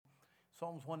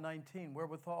Psalms 119,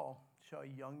 wherewithal shall a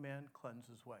young man cleanse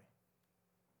his way.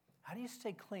 How do you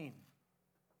stay clean?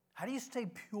 How do you stay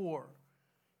pure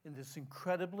in this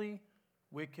incredibly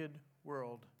wicked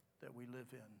world that we live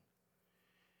in?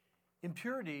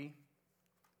 Impurity,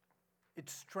 it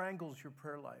strangles your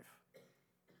prayer life.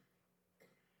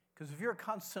 Because if you're a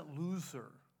constant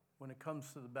loser when it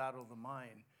comes to the battle of the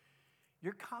mind,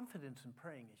 your confidence in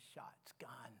praying is shot. It's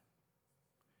gone.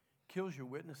 Kills your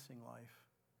witnessing life.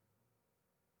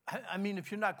 I mean,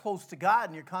 if you're not close to God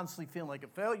and you're constantly feeling like a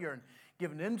failure and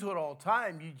giving into it all the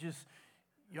time,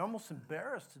 you're almost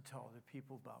embarrassed to tell other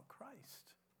people about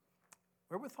Christ.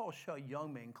 Wherewithal shall a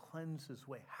young man cleanse his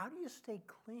way. How do you stay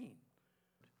clean?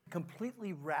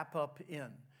 Completely wrap up in,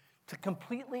 to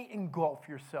completely engulf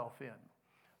yourself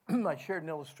in. I shared an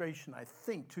illustration, I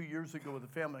think, 2 years ago with a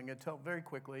family. I'm going to tell it very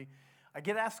quickly. I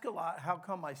get asked a lot, how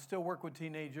come I still work with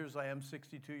teenagers? I am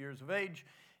 62 years of age.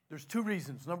 There's two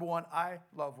reasons. Number one, I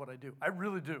love what I do. I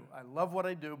really do. I love what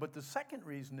I do. But the second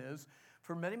reason is,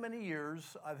 for many, many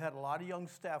years, I've had a lot of young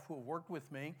staff who have worked with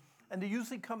me, and they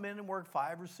usually come in and work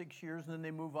 5 or 6 years, and then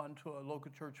they move on to a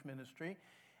local church ministry.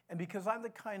 And because I'm the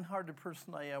kind-hearted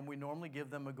person I am, we normally give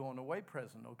them a going-away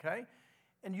present, okay?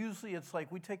 And usually it's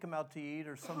like we take them out to eat,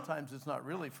 or sometimes it's not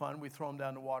really fun. We throw them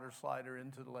down the water slide or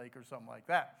into the lake or something like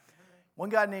that. One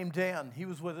guy named Dan, he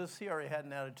was with us. He already had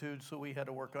an attitude, so we had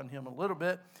to work on him a little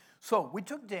bit. So we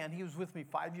took Dan. He was with me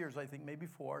 5 years, I think, maybe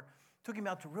 4. Took him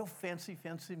out to a real fancy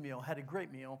meal, had a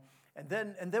great meal. And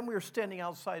then we were standing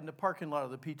outside in the parking lot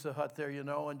of the Pizza Hut there,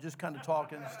 and just kind of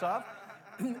talking and stuff.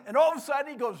 And all of a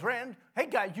sudden he goes, Rand, hey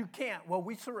guys, you can't. Well,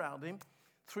 we surround him,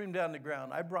 threw him down on the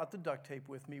ground. I brought the duct tape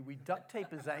with me. We duct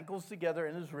tape his ankles together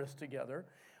and his wrists together.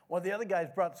 One of the other guys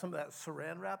brought some of that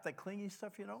saran wrap, that clingy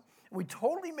stuff, And we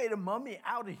totally made a mummy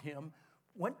out of him,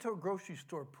 went to a grocery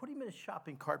store, put him in a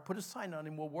shopping cart, put a sign on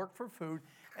him, we'll work for food,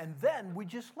 and then we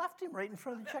just left him right in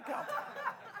front of the checkout.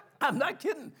 I'm not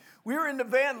kidding. We were in the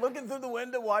van looking through the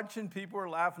window, watching people were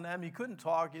laughing at him. He couldn't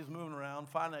talk. He was moving around.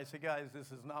 Finally, I said, guys,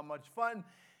 this is not much fun.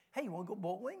 Hey, you want to go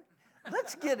bowling?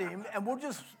 Let's get him, and we'll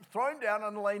just throw him down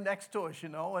on the lane next to us,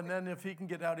 and then if he can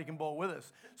get out, he can bowl with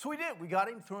us. So we did. We got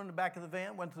him, threw him in the back of the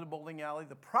van, went to the bowling alley.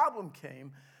 The problem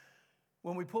came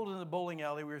when we pulled into the bowling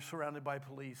alley, we were surrounded by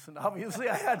police, and obviously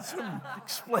I had some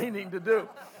explaining to do.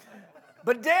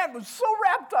 But Dan was so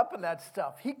wrapped up in that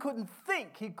stuff, he couldn't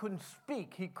think, he couldn't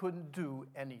speak, he couldn't do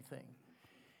anything.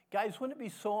 Guys, wouldn't it be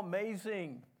so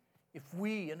amazing if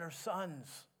we and our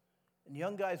sons and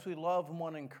young guys we love and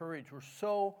want to encourage were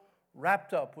so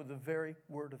wrapped up with the very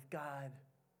Word of God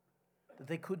that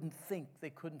they couldn't think, they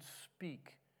couldn't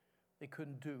speak, they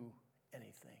couldn't do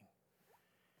anything.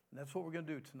 And that's what we're going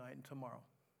to do tonight and tomorrow.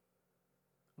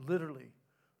 Literally,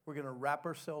 we're going to wrap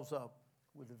ourselves up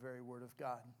with the very Word of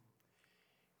God.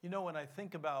 When I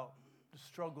think about the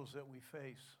struggles that we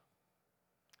face,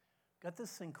 got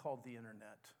this thing called the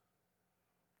internet.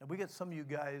 And we got some of you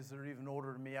guys that are even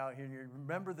older than me out here, and you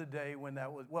remember the day when that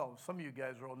was, well, some of you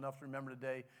guys are old enough to remember the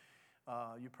day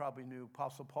you probably knew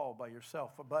Apostle Paul by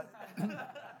yourself, but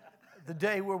the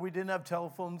day where we didn't have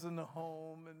telephones in the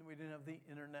home and we didn't have the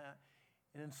internet.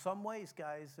 And in some ways,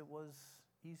 guys, it was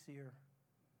easier.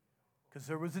 Because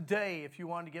there was a day, if you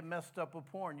wanted to get messed up with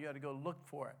porn, you had to go look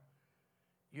for it.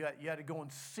 You had to go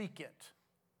and seek it.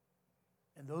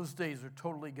 And those days are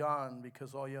totally gone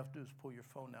because all you have to do is pull your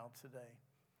phone out today.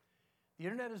 The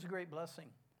internet is a great blessing.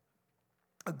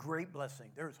 A great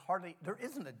blessing. There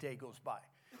isn't a day goes by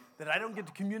that I don't get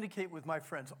to communicate with my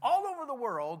friends all over the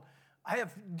world. I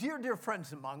have dear, dear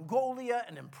friends in Mongolia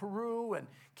and in Peru and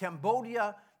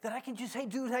Cambodia that I can just, hey,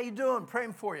 dude, how you doing?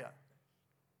 Praying for you.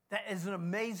 That is an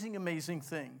amazing, amazing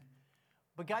thing.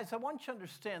 But guys, I want you to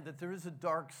understand that there is a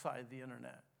dark side of the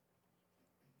internet.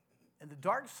 And the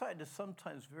dark side is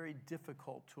sometimes very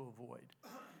difficult to avoid.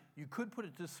 You could put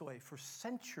it this way. For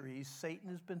centuries, Satan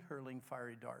has been hurling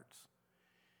fiery darts.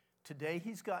 Today,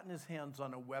 he's gotten his hands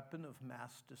on a weapon of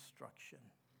mass destruction.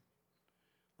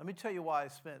 Let me tell you why I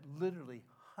spent literally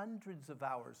hundreds of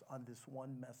hours on this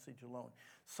one message alone.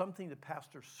 Something the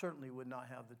pastor certainly would not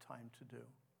have the time to do.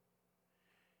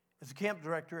 As a camp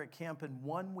director at camp in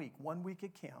 1 week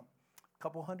at camp, a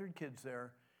couple hundred kids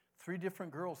there, 3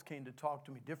 different girls came to talk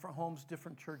to me, different homes,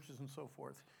 different churches, and so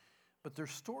forth. But their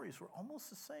stories were almost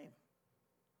the same.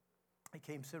 They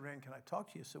came and said, Rand, can I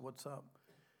talk to you? I said, what's up?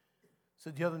 I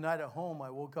said, the other night at home, I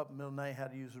woke up in the middle of the night,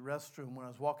 had to use the restroom. When I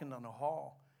was walking down the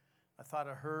hall, I thought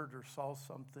I heard or saw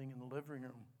something in the living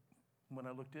room. When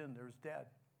I looked in, there was Dad.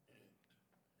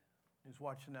 He was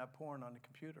watching that porn on the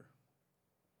computer.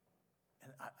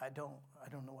 And I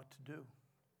don't know what to do.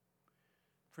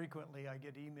 Frequently, I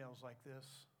get emails like this.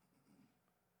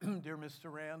 Dear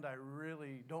Mr. Rand, I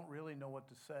really don't know what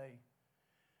to say.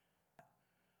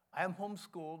 I am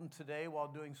homeschooled, and today while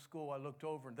doing school, I looked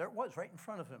over, and there it was right in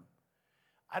front of him.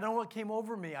 I don't know what came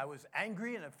over me. I was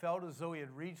angry, and it felt as though he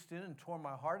had reached in and torn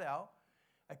my heart out.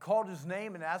 I called his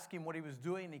name and asked him what he was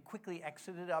doing, and he quickly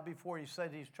exited out before he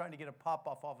said he's trying to get a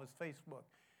pop-off off his Facebook.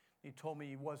 He told me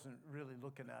he wasn't really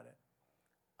looking at it.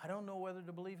 I don't know whether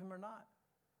to believe him or not.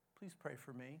 Please pray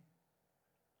for me.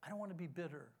 I don't want to be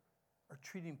bitter or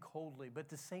treat him coldly, but at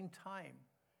the same time,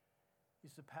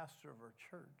 he's the pastor of our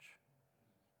church.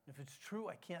 If it's true,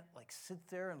 I can't sit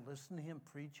there and listen to him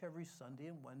preach every Sunday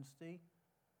and Wednesday.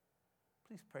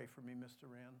 Please pray for me, Mr.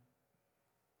 Rand.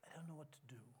 I don't know what to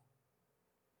do.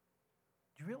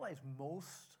 Do you realize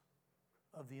most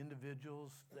of the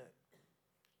individuals that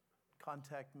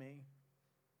contact me,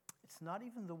 it's not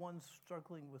even the ones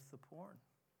struggling with the porn.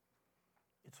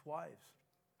 It's wives.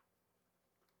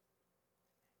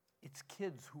 It's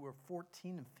kids who are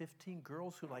 14 and 15,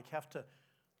 girls who have to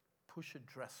push a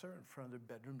dresser in front of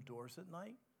their bedroom doors at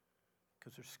night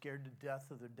because they're scared to death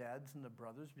of their dads and their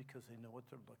brothers because they know what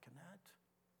they're looking at.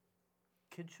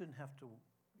 Kids shouldn't have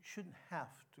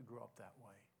to grow up that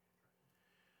way.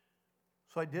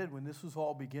 So I did, when this was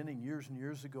all beginning years and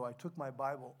years ago, I took my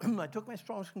Bible, I took my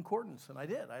Strong's Concordance, and I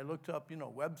did. I looked up,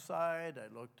 website,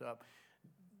 I looked up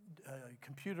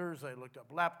computers, I looked up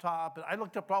laptop, and I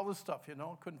looked up all this stuff,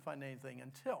 couldn't find anything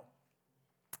until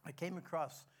I came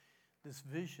across this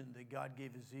vision that God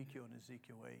gave Ezekiel in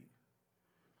Ezekiel 8.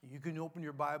 You can open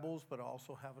your Bibles, but I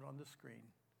also have it on the screen.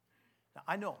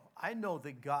 Now, I know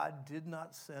that God did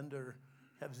not send or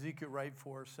have Ezekiel write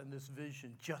for us, send this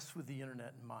vision just with the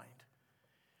internet in mind.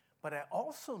 But I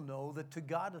also know that to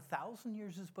God, 1,000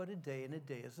 years is but a day, and a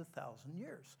day is 1,000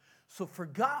 years. So for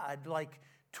God,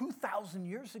 2,000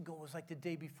 years ago was like the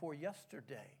day before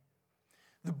yesterday.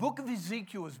 The book of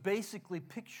Ezekiel is basically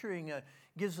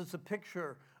gives us a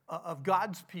picture of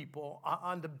God's people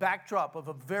on the backdrop of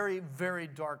a very, very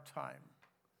dark time.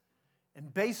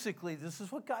 And basically, this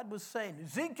is what God was saying.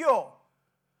 Ezekiel,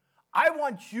 I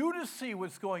want you to see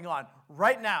what's going on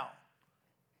right now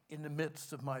in the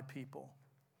midst of my people.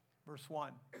 Verse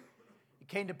 1, it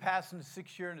came to pass in the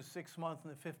 6th year, in the 6th month,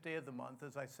 and the 5th day of the month,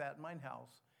 as I sat in mine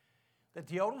house, that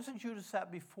the elders of Judah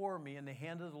sat before me, and the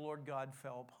hand of the Lord God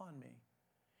fell upon me.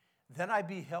 Then I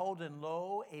beheld, and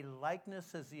lo, a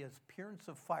likeness as the appearance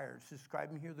of fire. It's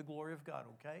describing here the glory of God,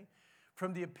 okay?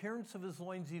 From the appearance of his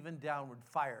loins even downward,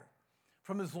 fire.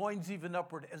 From his loins even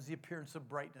upward, as the appearance of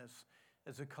brightness,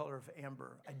 as the color of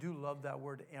amber. I do love that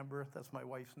word, amber. That's my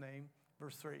wife's name.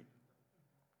 Verse 3.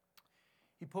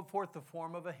 He put forth the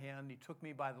form of a hand. He took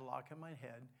me by the lock of my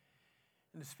head.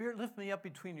 And the Spirit lifted me up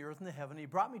between the earth and the heaven. He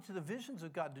brought me to the visions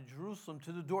of God, to Jerusalem,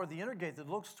 to the door of the inner gate that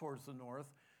looks towards the north,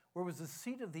 where was the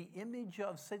seat of the image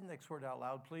of, say the next word out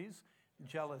loud, please,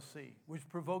 jealousy, which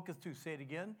provoketh to, say it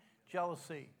again,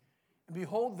 jealousy. And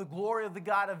behold, the glory of the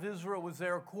God of Israel was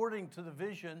there according to the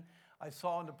vision I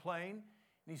saw in the plain.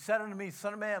 And he said unto me,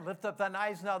 Son of man, lift up thine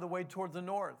eyes now the way toward the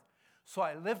north. So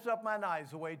I lifted up mine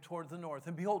eyes away toward the north.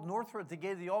 And behold, northward at the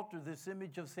gate of the altar, this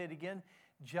image of, say it again,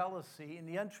 jealousy in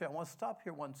the entry. I want to stop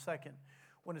here 1 second.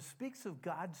 When it speaks of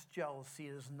God's jealousy,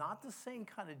 it is not the same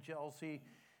kind of jealousy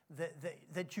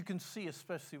that you can see,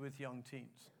 especially with young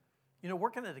teens.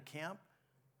 Working at a camp,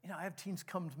 I have teens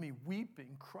come to me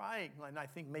weeping, crying, and I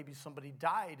think maybe somebody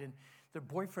died, and their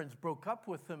boyfriends broke up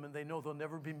with them, and they know they'll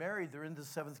never be married. They're in the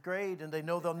 7th grade, and they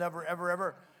know they'll never, ever,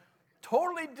 ever.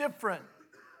 Totally different.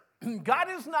 God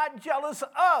is not jealous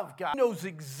of. God knows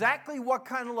exactly what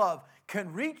kind of love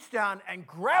can reach down and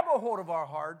grab a hold of our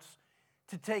hearts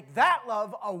to take that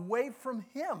love away from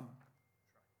him.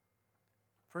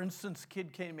 For instance, a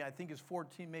kid came to me, I think he's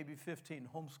 14, maybe 15,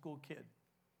 homeschool kid.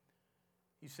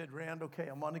 He said, Rand, okay,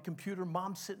 I'm on the computer.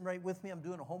 Mom's sitting right with me. I'm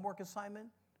doing a homework assignment.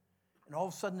 And all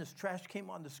of a sudden, this trash came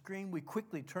on the screen. We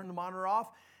quickly turned the monitor off.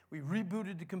 We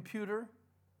rebooted the computer.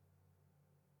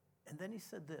 And then he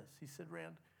said this. He said,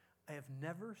 Rand, I have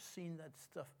never seen that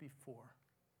stuff before,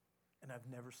 and I've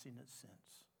never seen it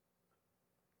since.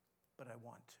 But I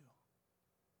want to.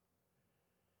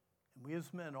 And we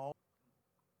as men all,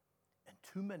 and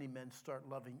too many men start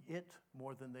loving it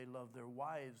more than they love their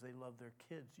wives, they love their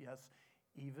kids, yes,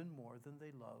 even more than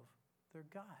they love their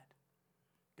God.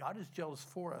 God is jealous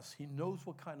for us. He knows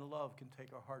what kind of love can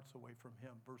take our hearts away from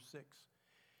him. Verse 6.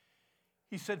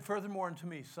 He said, furthermore unto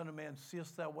me, Son of man,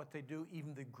 seest thou what they do,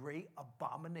 even the great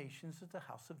abominations that the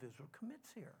house of Israel commits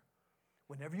here?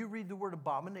 Whenever you read the word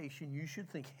abomination, you should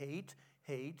think hate,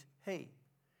 hate, hate.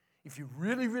 If you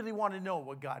really, really want to know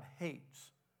what God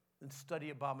hates, then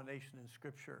study abomination in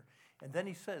Scripture. And then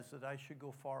he says that I should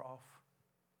go far off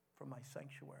from my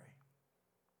sanctuary.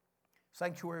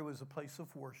 Sanctuary was a place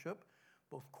of worship,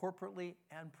 both corporately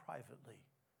and privately.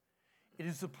 It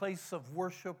is a place of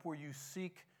worship where you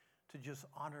seek to just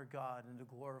honor God and to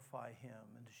glorify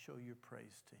Him and to show your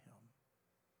praise to Him.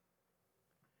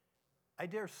 I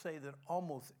dare say that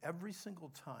almost every single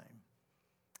time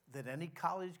that any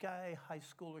college guy, high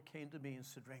schooler came to me and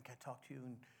said, "Ray, can I talk to you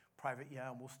in private?" "Yeah,"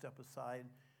 and we'll step aside.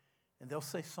 And they'll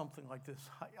say something like this: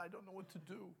 I don't know what to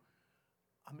do.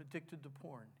 I'm addicted to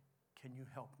porn. Can you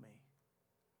help me?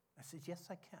 I said, "Yes,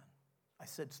 I can." I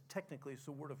said, "Technically, it's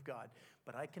the Word of God,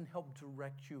 but I can help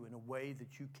direct you in a way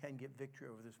that you can get victory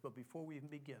over this. But before we even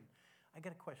begin, I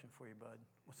got a question for you, bud."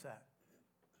 "What's that?"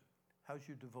 "How's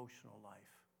your devotional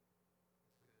life?"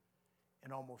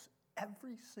 And almost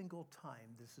every single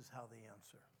time, this is how they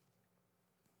answer: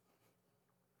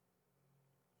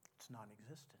 "It's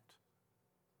non-existent."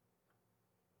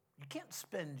 You can't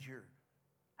spend your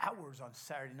hours on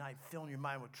Saturday night filling your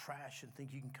mind with trash and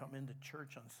think you can come into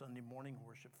church on Sunday morning and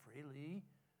worship freely.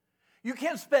 You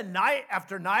can't spend night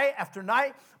after night after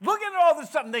night looking at all this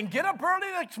stuff and then get up early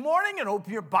next morning and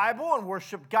open your Bible and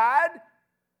worship God.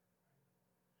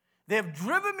 They have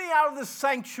driven me out of the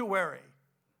sanctuary.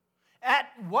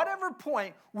 At whatever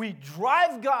point we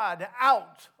drive God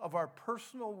out of our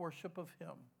personal worship of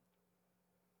Him,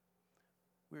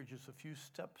 we're just a few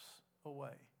steps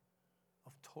away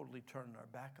of totally turning our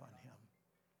back on Him.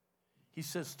 He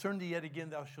says, "Turn thee yet again,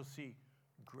 thou shalt see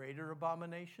greater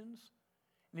abominations."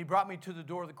 And He brought me to the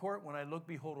door of the court. When I looked,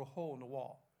 behold, a hole in the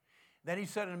wall. Then He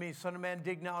said unto me, "Son of man,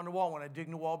 dig now in the wall." When I dig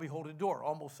in the wall, behold, a door.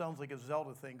 Almost sounds like a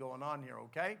Zelda thing going on here,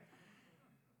 okay?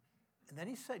 And then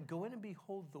He said, "Go in and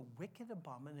behold the wicked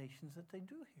abominations that they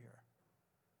do here."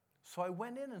 So I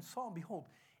went in and saw, and behold,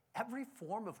 every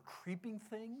form of creeping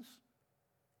things,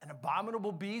 and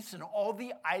abominable beasts, and all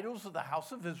the idols of the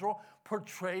house of Israel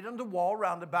portrayed on the wall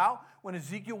round about. When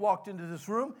Ezekiel walked into this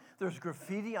room, there's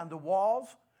graffiti on the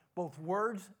walls, both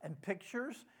words and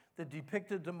pictures that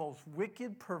depicted the most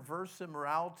wicked, perverse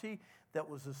immorality that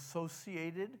was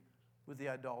associated with the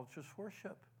idolatrous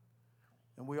worship.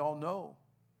 And we all know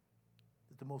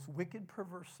that the most wicked,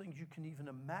 perverse things you can even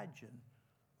imagine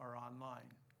are online.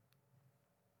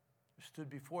 There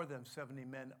stood before them 70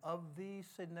 men of the,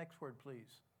 say the next word,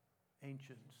 please,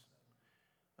 ancients.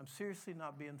 I'm seriously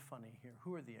not being funny here.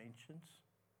 Who are the ancients?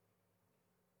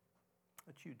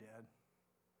 That's you, Dad.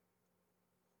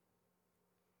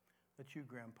 That's you,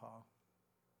 Grandpa.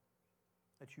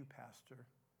 That's you, Pastor,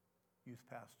 youth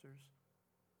pastors.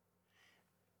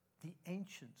 The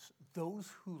ancients,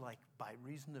 those who, like, by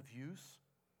reason of use,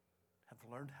 have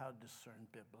learned how to discern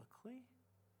biblically.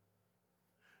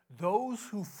 Those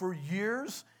who for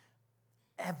years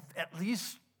have at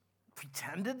least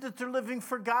pretended that they're living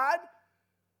for God,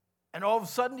 and all of a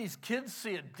sudden these kids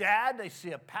see a dad, they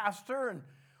see a pastor, and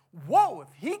whoa,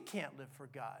 if he can't live for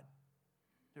God,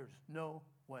 there's no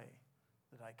way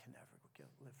that I can ever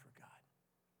live for God.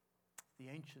 The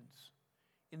ancients,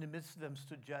 in the midst of them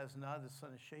stood Jaazaniah, the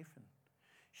son of Shaphan.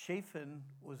 Shaphan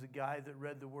was a guy that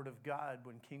read the word of God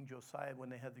when King Josiah, when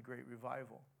they had the great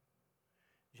revival.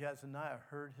 Jaazaniah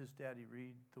heard his daddy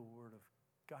read the word of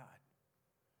God.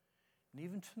 And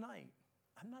even tonight,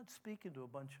 I'm not speaking to a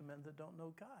bunch of men that don't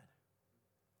know God.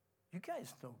 You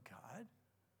guys know God.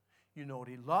 You know what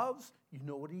He loves. You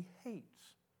know what He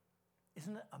hates.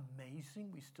 Isn't it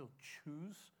amazing we still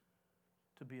choose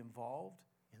to be involved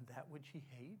in that which He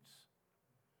hates?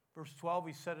 Verse 12,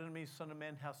 He said unto me, "Son of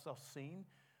man, hast thou seen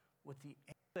what the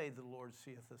angels say the Lord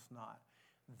seeth us not?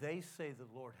 They say the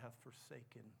Lord hath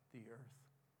forsaken the earth."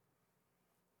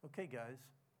 Okay, guys,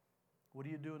 what do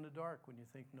you do in the dark when you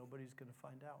think nobody's going to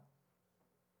find out?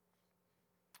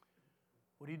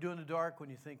 What do you do in the dark when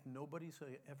you think nobody's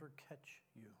going to ever catch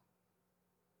you?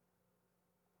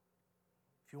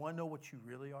 If you want to know what you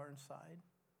really are inside,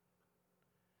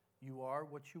 you are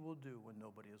what you will do when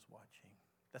nobody is watching.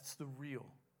 That's the real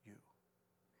you.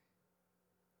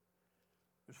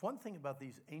 There's one thing about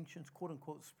these ancient,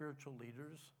 quote-unquote, spiritual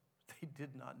leaders. They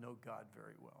did not know God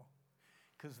very well.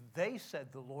 Because they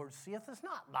said, "The Lord seeth us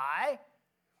not." Lie.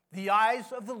 The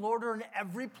eyes of the Lord are in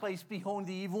every place, beholding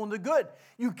the evil and the good.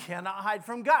 You cannot hide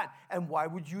from God. And why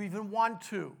would you even want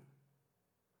to?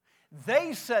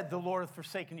 They said, "The Lord hath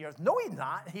forsaken the earth." No, He's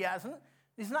not. He hasn't.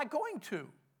 He's not going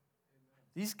to.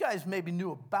 These guys maybe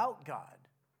knew about God,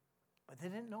 but they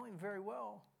didn't know Him very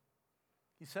well.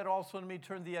 He said also to me,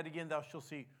 "Turn thee yet again, thou shalt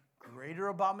see greater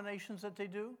abominations that they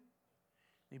do."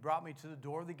 And He brought me to the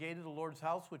door of the gate of the Lord's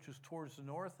house, which was towards the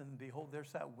north, and behold, there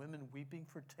sat women weeping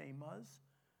for Tammuz.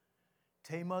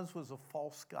 Tammuz was a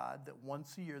false god that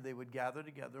once a year they would gather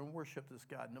together and worship this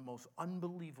god in the most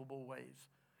unbelievable ways.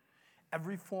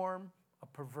 Every form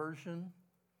of perversion,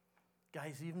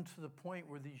 Guys, even to the point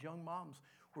where these young moms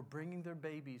were bringing their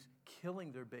babies,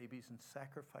 killing their babies, and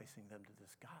sacrificing them to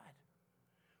this god.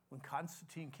 When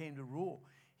Constantine came to rule,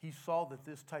 he saw that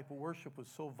this type of worship was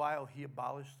so vile, he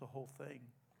abolished the whole thing.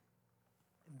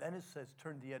 And then it says,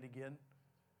 turn yet again,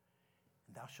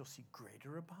 and thou shalt see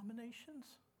greater abominations.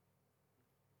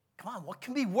 Come on, what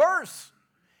can be worse?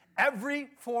 Every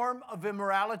form of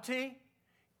immorality,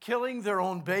 killing their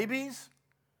own babies.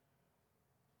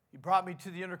 He brought me to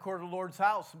the inner court of the Lord's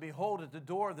house, and behold, at the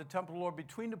door of the temple of the Lord,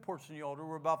 between the porch and the altar,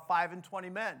 were about 5 and 20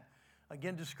 men.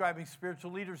 Again, describing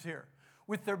spiritual leaders here.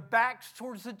 With their backs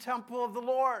towards the temple of the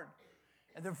Lord,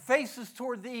 and their faces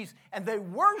toward the east, and they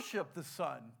worship the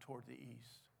sun toward the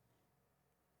east.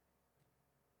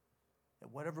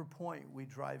 At whatever point we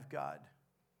drive God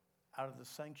out of the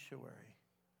sanctuary,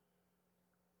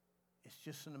 it's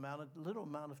just a little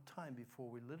amount of time before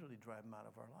we literally drive him out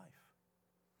of our life.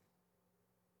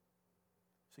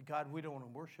 Say, God, we don't want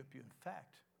to worship you. In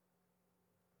fact,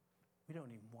 we don't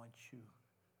even want you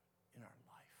in our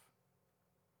life.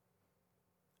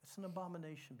 It's an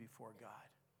abomination before God.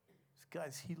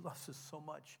 Guys, he loves us so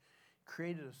much,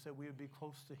 created us that we would be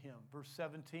close to him. Verse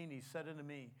 17, he said unto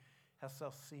me, hast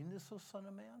thou seen this, O son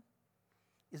of man?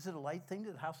 Is it a light thing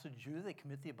to the house of Judah they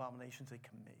commit the abominations they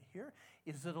commit here?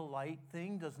 Is it a light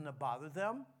thing? Doesn't it bother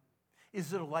them?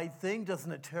 Is it a light thing?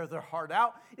 Doesn't it tear their heart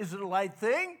out? Is it a light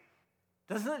thing?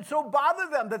 Doesn't it so bother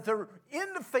them that they're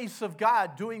in the face of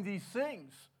God doing these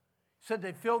things? He said,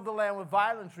 they filled the land with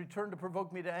violence, returned to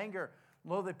provoke me to anger.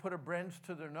 Lo, they put a branch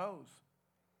to their nose.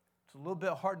 It's a little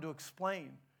bit hard to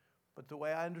explain, but the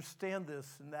way I understand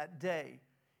this in that day,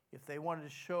 if they wanted to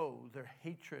show their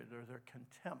hatred or their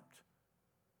contempt,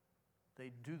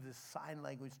 they do this sign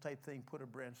language type thing, put a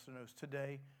branch to their nose.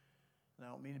 Today, and I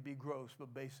don't mean to be gross,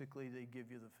 but basically they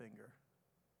give you the finger.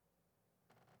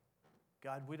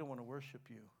 God, we don't want to worship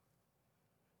you.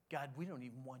 God, we don't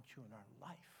even want you in our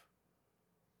life.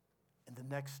 And the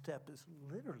next step is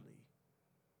literally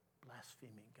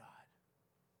blaspheming God.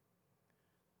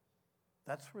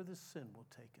 That's where this sin will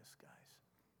take us, guys.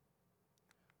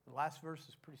 The last verse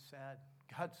is pretty sad.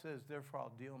 God says, therefore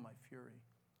I'll deal in my fury.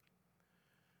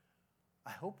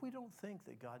 I hope we don't think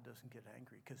that God doesn't get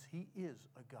angry, because he is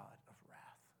a God of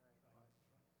wrath.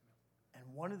 And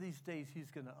one of these days he's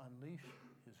going to unleash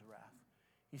his wrath.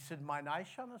 He said, mine eye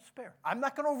shall not spare. I'm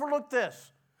not going to overlook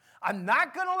this. I'm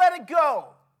not going to let it go.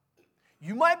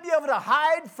 You might be able to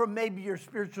hide from maybe your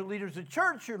spiritual leaders at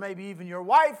church, or maybe even your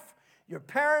wife, your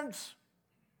parents.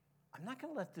 I'm not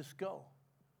going to let this go.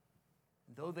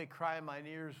 Though they cry in mine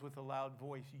ears with a loud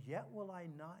voice, yet will I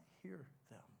not hear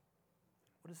them.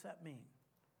 What does that mean?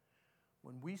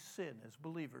 When we sin as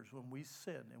believers, when we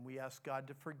sin and we ask God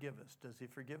to forgive us, does he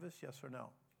forgive us? Yes or no?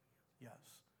 Yes.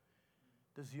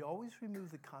 Does he always remove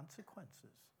the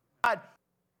consequences? God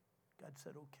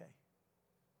said, okay.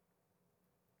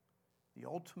 The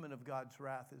ultimate of God's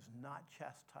wrath is not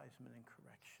chastisement and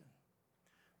correction.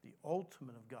 The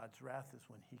ultimate of God's wrath is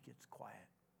when he gets quiet.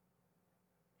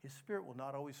 His spirit will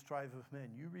not always strive with men.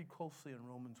 You read closely in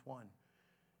Romans 1.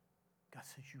 God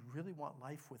says, you really want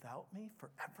life without me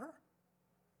forever?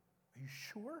 Are you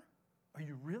sure? Are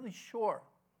you really sure?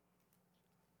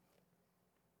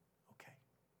 Okay.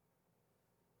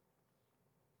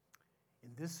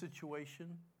 In this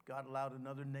situation, God allowed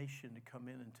another nation to come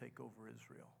in and take over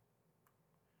Israel.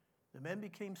 The men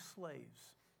became slaves.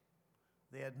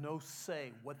 They had no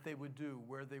say what they would do,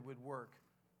 where they would work.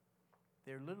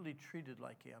 They're literally treated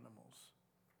like animals.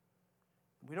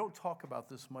 We don't talk about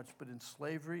this much, but in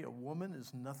slavery, a woman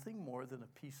is nothing more than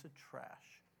a piece of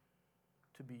trash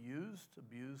to be used,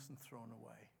 abused, and thrown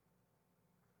away.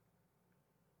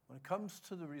 When it comes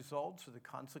to the results or the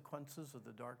consequences of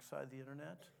the dark side of the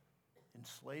internet,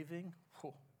 enslaving,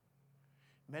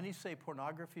 many say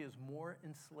pornography is more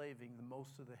enslaving than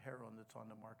most of the heroin that's on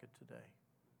the market today.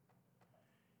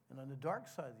 And on the dark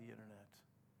side of the internet,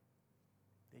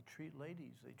 they treat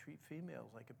ladies, they treat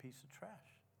females like a piece of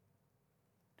trash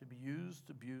to be used,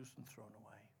 abused, and thrown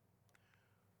away.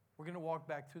 We're going to walk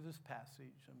back through this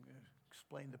passage. I'm going to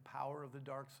explain the power of the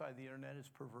dark side of the internet, its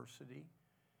perversity,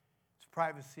 its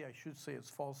privacy. I should say its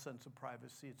false sense of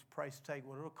privacy, its price tag,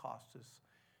 what it'll cost us,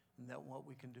 and then what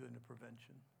we can do in the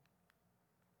prevention.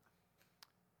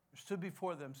 There stood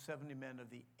before them 70 men of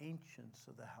the ancients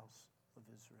of the house of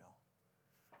Israel.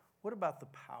 What about the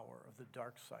power of the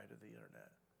dark side of the internet?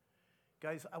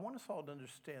 Guys, I want us all to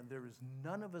understand there is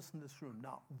none of us in this room,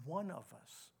 not one of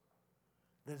us,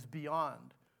 that is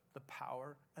beyond the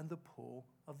power and the pull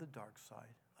of the dark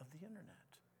side of the internet.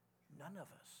 None of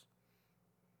us.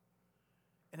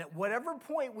 And at whatever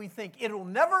point we think, it'll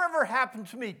never ever happen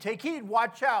to me, take heed,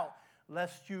 watch out,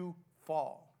 lest you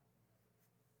fall.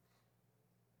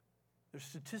 There's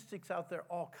statistics out there,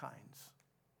 all kinds.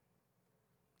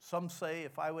 Some say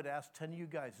if I would ask 10 of you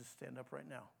guys to stand up right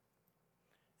now,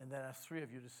 and then ask 3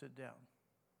 of you to sit down,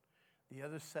 the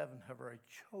other 7 have already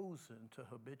chosen to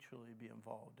habitually be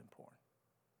involved in porn.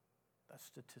 That's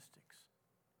statistics.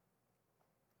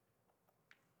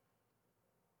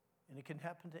 And it can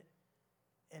happen to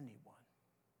anyone.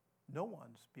 No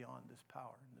one's beyond this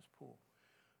power in this pool.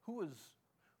 Who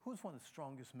was one of the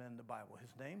strongest men in the Bible?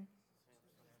 His name?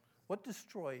 What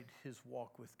destroyed his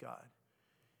walk with God?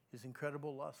 His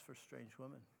incredible lust for strange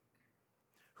women.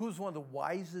 Who was one of the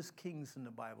wisest kings in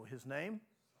the Bible? His name?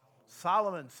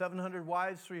 Solomon. 700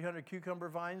 wives, 300 cucumber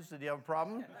vines. Did he have a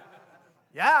problem?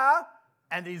 Yeah.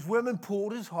 And these women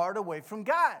pulled his heart away from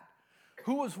God.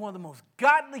 Who was one of the most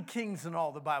godly kings in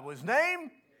all the Bible? His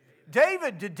name?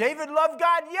 David. Did David love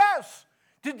God? Yes.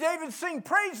 Did David sing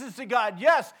praises to God?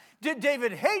 Yes. Did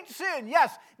David hate sin?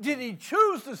 Yes. Did he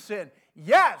choose to sin?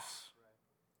 Yes.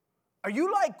 Are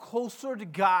you like closer to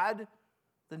God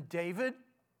than David?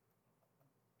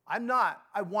 I'm not.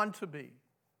 I want to be.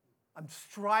 I'm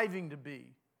striving to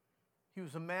be. He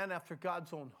was a man after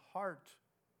God's own heart.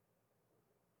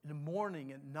 In the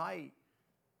morning, at night,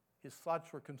 his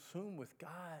thoughts were consumed with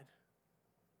God.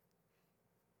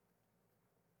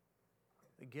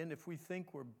 Again, if we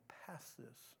think we're past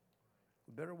this,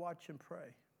 we better watch and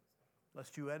pray,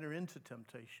 lest you enter into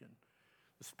temptation.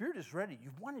 The Spirit is ready.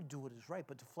 You want to do what is right,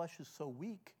 but the flesh is so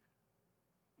weak.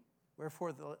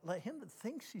 Wherefore, let him that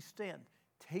thinks he stand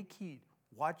take heed,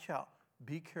 watch out,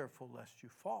 be careful lest you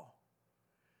fall.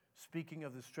 Speaking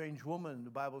of the strange woman,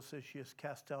 the Bible says she has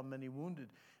cast down many wounded,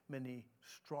 many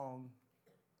strong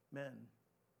men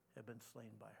have been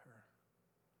slain by her.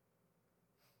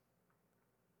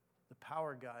 The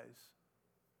power, guys,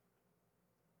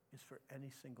 is for any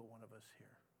single one of us here.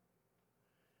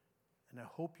 And I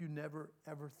hope you never,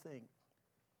 ever think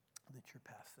that you're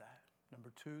past that.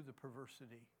 Number 2, the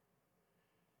perversity.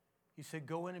 He said,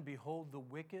 go in and behold the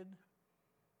wicked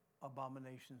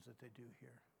abominations that they do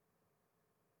here.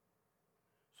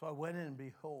 So I went in and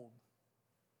behold,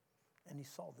 and he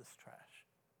saw this trash.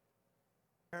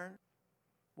 Parent,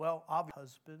 well, obviously,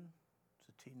 husband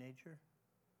is a teenager.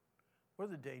 What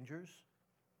are the dangers?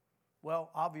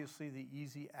 Well, obviously the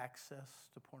easy access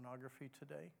to pornography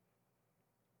today.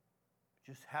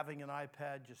 Just having an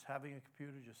iPad, just having a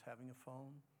computer, just having a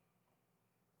phone.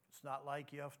 It's not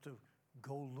like you have to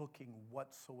go looking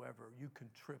whatsoever. You can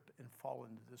trip and fall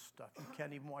into this stuff. You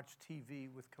can't even watch TV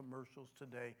with commercials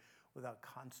today without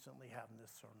constantly having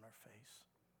this thrown in our face.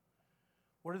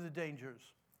 What are the dangers?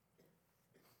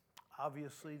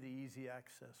 Obviously, the easy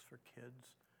access for kids.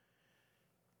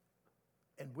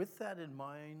 And with that in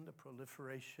mind, the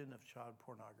proliferation of child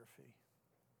pornography.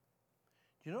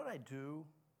 Do you know what I do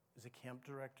as a camp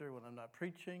director when I'm not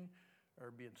preaching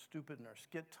or being stupid in our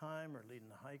skit time or leading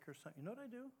a hike or something? You know what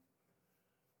I do?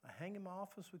 I hang in my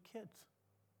office with kids.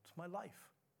 It's my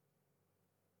life.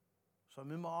 So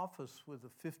I'm in my office with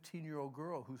a 15-year-old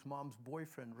girl whose mom's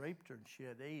boyfriend raped her and she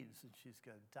had AIDS and she's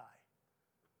going to die.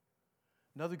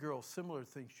 Another girl, similar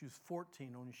thing, she was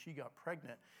 14 only she got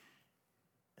pregnant.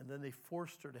 And then they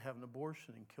forced her to have an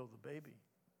abortion and kill the baby.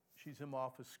 She's in my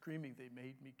office screaming, they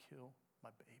made me kill my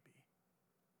baby.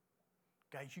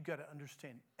 Guys, you got to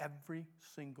understand, every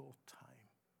single time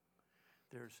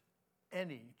there's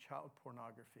any child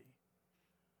pornography,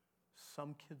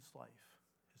 some kid's life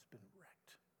has been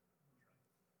wrecked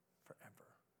forever.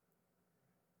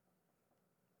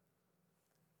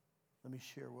 Let me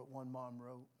share what one mom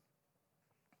wrote.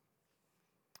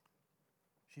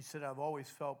 She said, I've always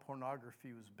felt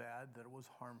pornography was bad, that it was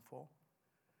harmful,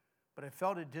 but I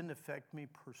felt it didn't affect me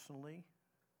personally.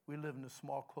 We live in a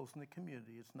small, close-knit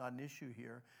community. It's not an issue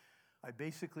here. I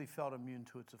basically felt immune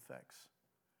to its effects.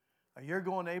 A year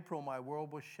ago in April, my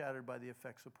world was shattered by the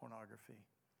effects of pornography.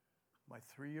 My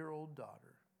 3-year-old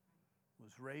daughter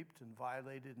was raped and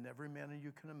violated in every manner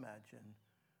you can imagine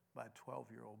by a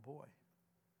 12-year-old boy.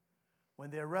 When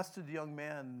they arrested the young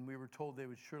man, we were told they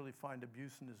would surely find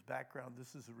abuse in his background.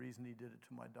 This is the reason he did it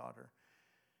to my daughter.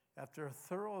 After a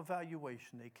thorough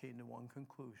evaluation, they came to one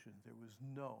conclusion. There was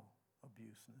no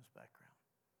abuse in his background.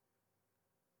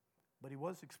 But he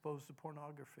was exposed to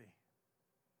pornography.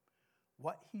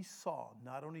 What he saw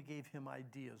not only gave him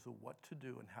ideas of what to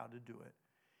do and how to do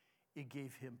it, it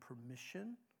gave him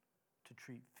permission to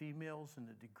treat females in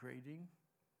a degrading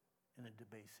and a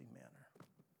debasing manner.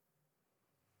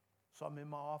 So I'm in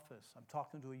my office. I'm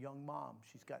talking to a young mom.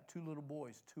 She's got 2 little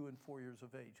boys, 2 and 4 years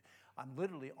of age. I'm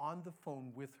literally on the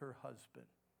phone with her husband.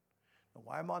 Now,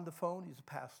 why I'm on the phone? He's a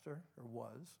pastor, or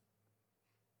was.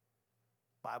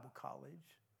 Bible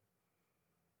college.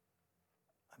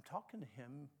 talking to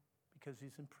him because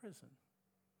he's in prison,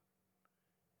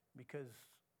 because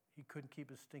he couldn't keep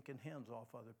his stinking hands off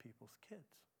other people's kids.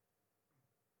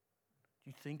 Do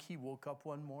you think he woke up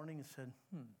one morning and said,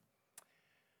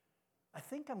 I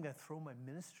think I'm going to throw my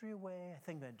ministry away. I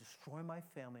think I'm going to destroy my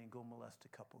family and go molest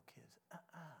a couple kids.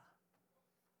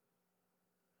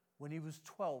 When he was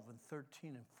 12 and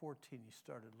 13 and 14, he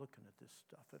started looking at this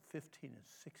stuff. At 15 and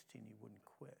 16, he wouldn't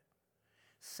quit.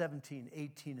 17,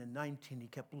 18, and 19, he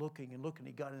kept looking and looking.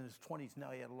 He got in his 20s.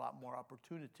 Now he had a lot more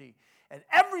opportunity. And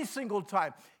every single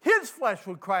time his flesh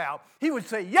would cry out, he would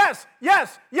say, yes,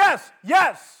 yes, yes,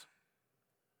 yes.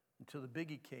 Until the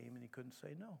biggie came and he couldn't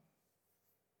say no.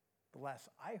 The last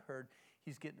I heard,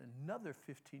 he's getting another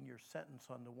 15-year sentence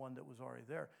on the one that was already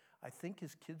there. I think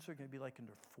his kids are going to be like in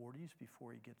their 40s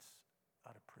before he gets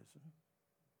out of prison.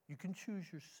 You can choose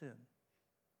your sin,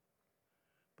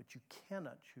 but you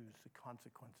cannot choose the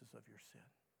consequences of your sin.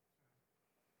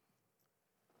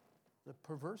 The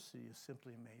perversity is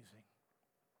simply amazing.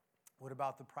 What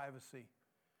about the privacy?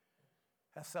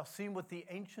 Hast thou seen what the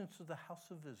ancients of the house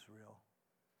of Israel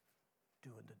do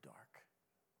in the dark?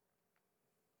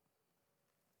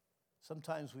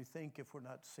 Sometimes we think if we're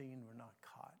not seen, we're not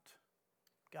caught.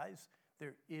 Guys,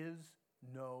 there is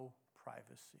no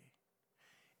privacy.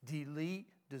 Delete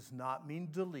does not mean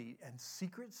delete, and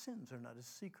secret sins are not as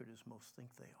secret as most think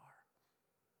they are.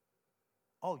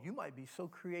 Oh, you might be so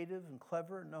creative and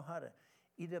clever and know how to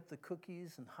eat up the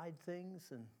cookies and hide things.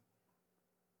 Do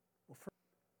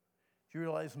you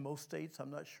realize most states,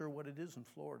 I'm not sure what it is in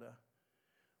Florida,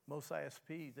 most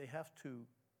ISPs, they have to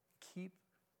keep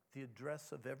the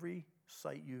address of every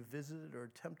site you visited or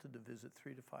attempted to visit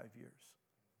 3 to 5 years.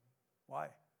 Why?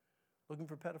 Looking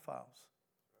for pedophiles.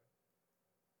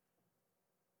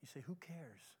 You say, who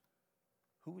cares?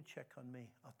 Who would check on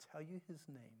me? I'll tell you his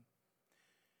name.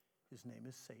 His name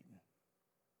is Satan.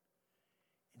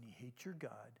 And he hates your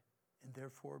God, and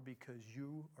therefore, because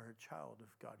you are a child of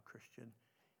God, Christian,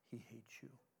 he hates you.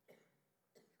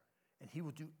 And he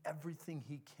will do everything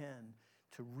he can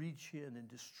to reach in and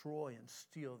destroy and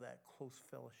steal that close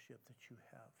fellowship that you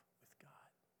have with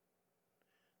God.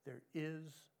 There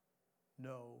is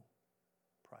no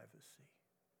privacy.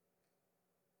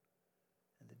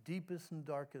 And the deepest and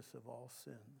darkest of all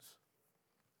sins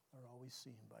are always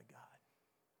seen by God.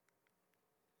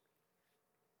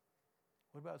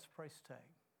 What about its price tag?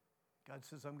 God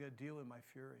says, I'm going to deal in my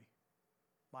fury.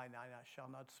 Mine I shall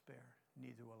not spare,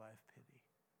 neither will I have pity.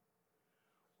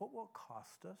 What will it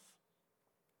cost us?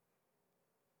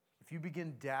 If you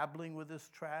begin dabbling with this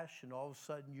trash and all of a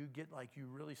sudden you get like you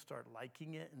really start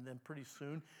liking it, and then pretty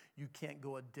soon you can't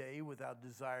go a day without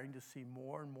desiring to see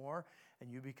more and more,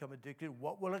 and you become addicted,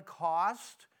 what will it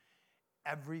cost?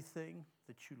 Everything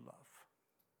that you love.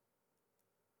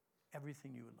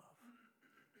 Everything you love.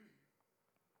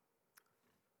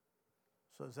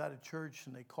 So I was at a church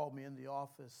and they called me in the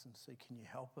office and said, can you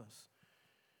help us?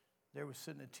 There was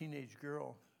sitting a teenage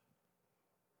girl,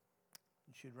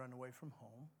 and she had run away from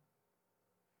home.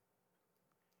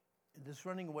 And this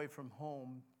running away from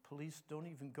home, police don't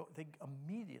even go, they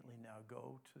immediately now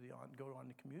go on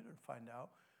the computer and find out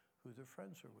who their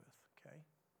friends are with, okay?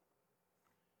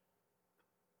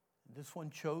 And this one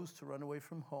chose to run away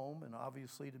from home and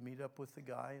obviously to meet up with the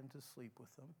guy and to sleep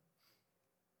with him.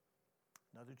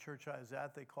 Another church I was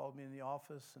at, they called me in the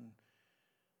office, and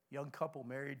young couple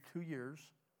married 2 years.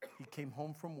 He came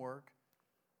home from work.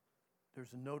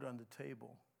 There's a note on the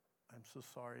table. I'm so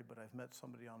sorry, but I've met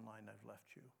somebody online. I've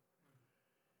left you.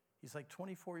 He's like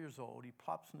 24 years old. He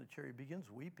pops in the chair. He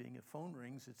begins weeping. A phone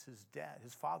rings. It's his dad,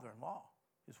 his father-in-law,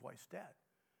 his wife's dad.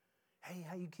 Hey,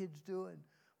 how you kids doing?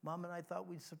 Mom and I thought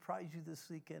we'd surprise you this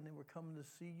weekend, and we're coming to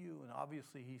see you. And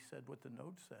obviously he said what the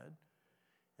note said.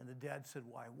 And the dad said,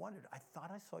 well, I thought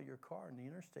I saw your car in the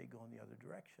interstate going the other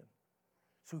direction.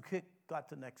 So he got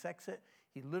the next exit.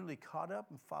 He literally caught up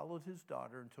and followed his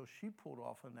daughter until she pulled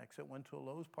off an exit, went to a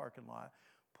Lowe's parking lot,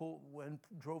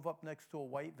 drove up next to a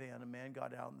white van. A man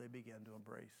got out, and they began to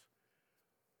embrace.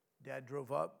 Dad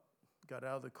drove up, got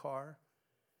out of the car.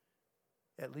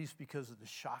 At least because of the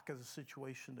shock of the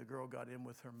situation, the girl got in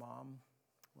with her mom,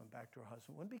 went back to her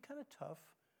husband. Wouldn't it be kind of tough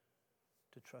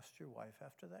to trust your wife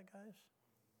after that, guys?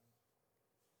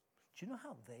 Do you know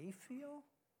how they feel?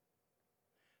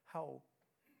 How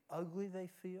ugly they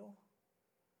feel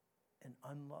and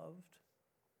unloved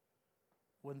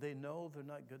when they know they're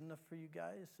not good enough for you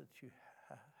guys, that you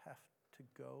have to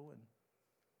go and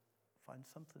find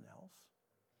something else?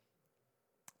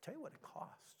 I'll tell you what it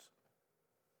costs.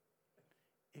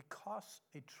 It costs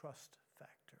a trust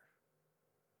factor.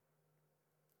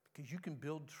 Because you can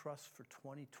build trust for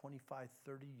 20, 25,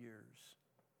 30 years.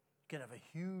 can have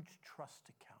a huge trust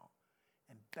account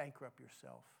and bankrupt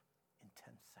yourself in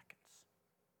 10 seconds.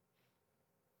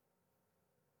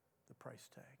 The price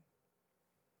tag.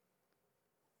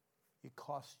 It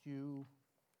costs you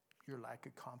your lack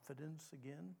of confidence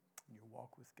again in your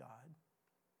walk with God.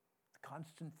 The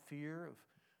constant fear of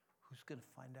who's going to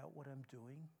find out what I'm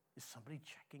doing? Is somebody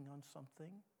checking on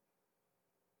something?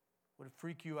 Would it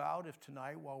freak you out if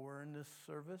tonight while we're in this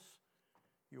service,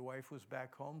 your wife was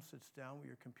back home, sits down with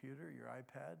your computer, your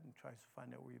iPad, and tries to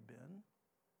find out where you've been?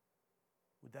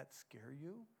 Would that scare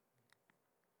you?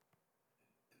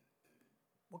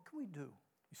 What can we do?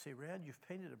 You say, Rand, you've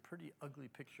painted a pretty ugly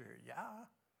picture here. Yeah.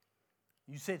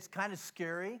 You say it's kind of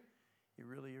scary. It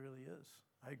really is.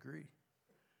 I agree.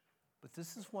 But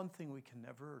this is one thing we can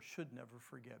never or should never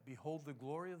forget. Behold, the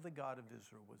glory of the God of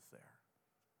Israel was there.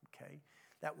 Okay?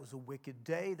 That was a wicked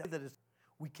day.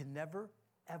 We can never,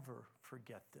 ever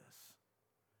forget this.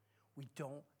 We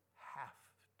don't have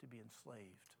to be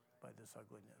enslaved by this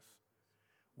ugliness.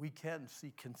 We can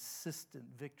see consistent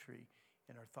victory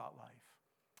in our thought life.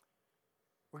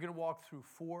 We're going to walk through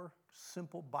 4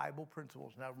 simple Bible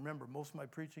principles. Now remember, most of my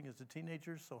preaching is to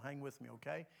teenagers, so hang with me,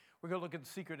 okay? We're going to look at the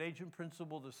secret agent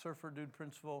principle, the surfer dude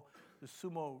principle, the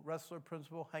sumo wrestler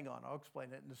principle. Hang on, I'll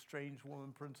explain it. And the strange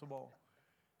woman principle.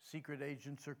 Secret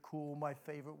agents are cool. My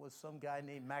favorite was some guy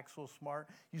named Maxwell Smart.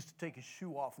 Used to take his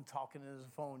shoe off and talking in his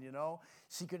phone, you know?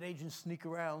 Secret agents sneak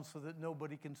around so that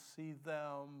nobody can see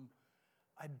them.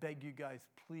 I beg you guys,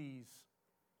 please,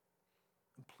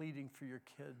 I'm pleading for your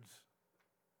kids,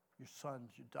 your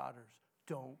sons, your daughters,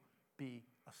 don't be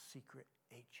a secret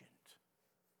agent.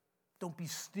 Don't be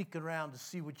sneaking around to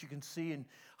see what you can see and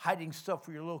hiding stuff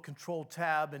with your little control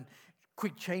tab and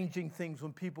quick changing things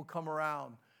when people come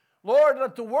around. Lord,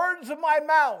 let the words of my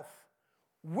mouth,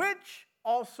 which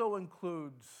also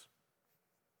includes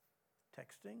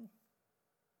texting,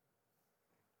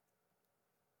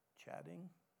 chatting,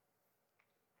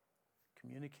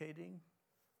 communicating,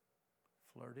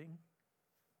 flirting.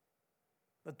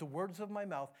 Let the words of my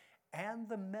mouth and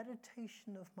the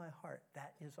meditation of my heart,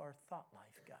 that is our thought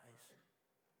life, guys.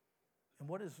 And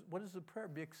what is the prayer?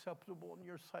 Be acceptable in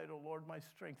your sight, O Lord, my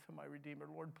strength and my Redeemer.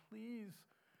 Lord, please,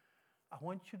 I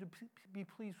want you to be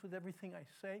pleased with everything I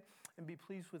say and be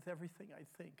pleased with everything I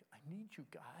think. I need you,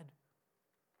 God.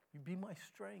 You be my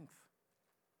strength.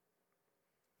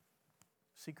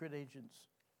 Secret agents.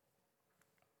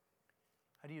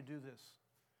 How do you do this?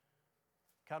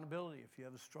 Accountability. If you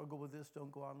have a struggle with this,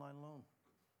 don't go online alone.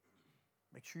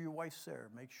 Make sure your wife's there.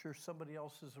 Make sure somebody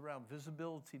else is around.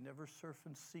 Visibility. Never surf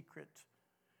in secret.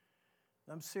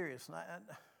 I'm serious. And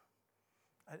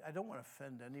I don't want to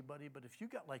offend anybody, but if you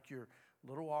got like your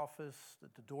little office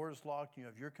that the door is locked, and you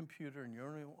have your computer, and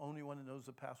you're the only one that knows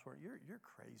the password, you're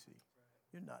crazy.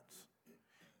 You're nuts.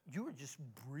 You are just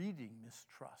breeding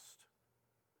mistrust.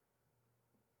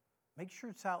 Make sure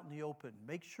it's out in the open.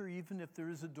 Make sure even if there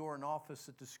is a door in office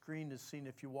that the screen is seen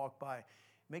if you walk by.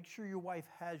 Make sure your wife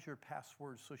has your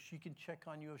password so she can check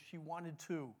on you if she wanted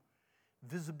to.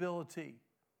 Visibility.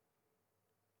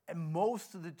 And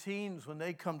most of the teens, when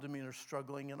they come to me and are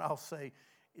struggling, and I'll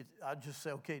just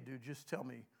say, okay, dude, just tell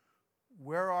me,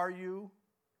 where are you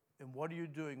and what are you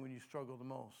doing when you struggle the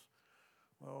most?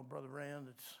 Well, Brother Rand,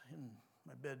 it's in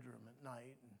my bedroom at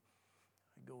night, and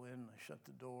I go in, I shut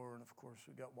the door, and of course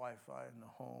we got Wi-Fi in the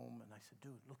home, and I said,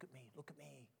 dude, look at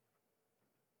me.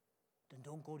 Then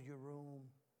don't go to your room.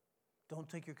 Don't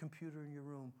take your computer in your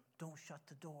room. Don't shut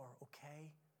the door,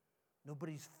 okay?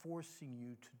 Nobody's forcing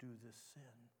you to do this sin.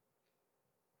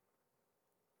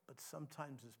 But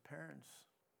sometimes as parents,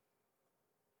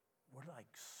 we're like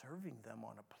serving them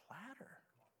on a platter.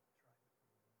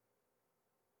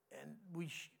 And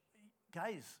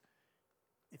guys,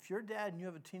 if you're a dad and you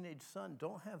have a teenage son,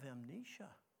 don't have amnesia.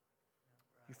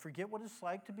 You forget what it's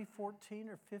like to be 14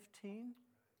 or 15.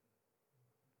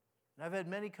 And I've had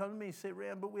many come to me and say,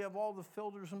 Rand, but we have all the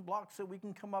filters and blocks that we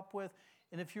can come up with.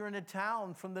 And if you're in a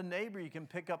town from the neighbor, you can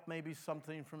pick up maybe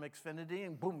something from Xfinity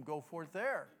and boom, go for it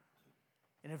there.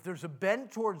 And if there's a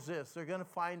bent towards this, they're going to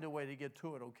find a way to get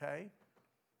to it, okay?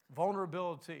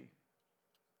 Vulnerability.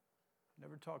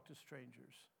 Never talk to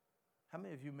strangers. How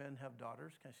many of you men have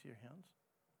daughters? Can I see your hands?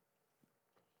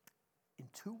 In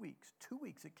 2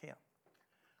 weeks at camp,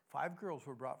 5 girls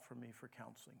were brought from me for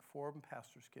counseling. 4 of them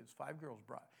pastors' kids. 5 girls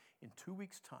brought. In 2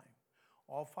 weeks' time,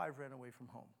 all 5 ran away from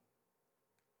home.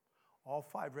 All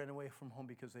 5 ran away from home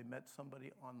because they met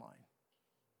somebody online.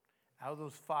 Out of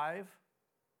those 5,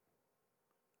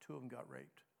 2 of them got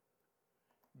raped.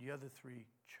 The other 3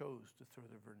 chose to throw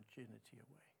their virginity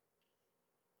away.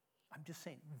 I'm just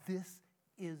saying, this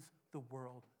is the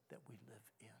world that we live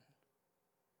in.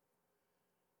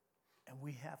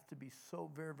 we have to be so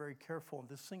very, very careful. And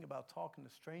this thing about talking to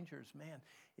strangers, man,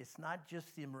 it's not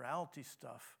just the immorality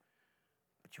stuff.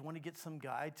 But you want to get some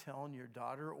guy telling your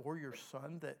daughter or your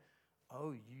son that,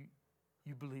 oh,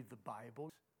 you believe the Bible.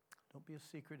 Don't be a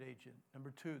secret agent.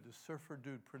 Number 2, the surfer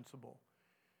dude principle.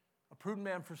 A prudent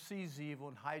man foresees evil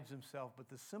and hides himself, but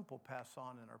the simple pass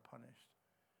on and are punished.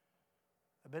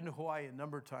 I've been to Hawaii a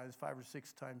number of times, 5 or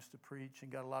 6 times to preach,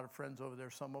 and got a lot of friends over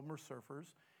there. Some of them are surfers.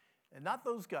 And not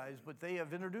those guys, but they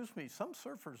have introduced me. Some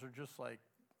surfers are just like,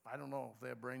 I don't know if they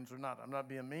have brains or not. I'm not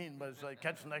being mean, but it's like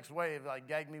catch the next wave, like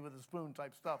gag me with a spoon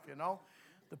type stuff, you know?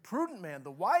 The prudent man,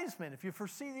 the wise man, if you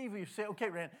foresee the evil, you say, okay,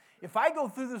 Rand, if I go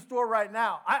through this door right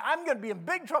now, I'm going to be in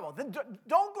big trouble. Then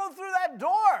don't go through that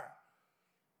door.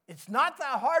 It's not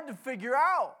that hard to figure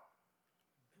out.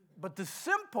 But the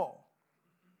simple,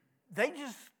 they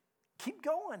just keep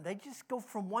going. They just go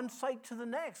from one site to the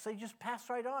next. They just pass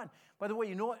right on. By the way,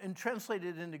 you know what? And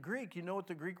translated into Greek, you know what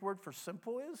the Greek word for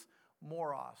simple is?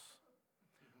 Moros.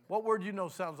 What word do you know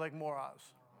sounds like moros?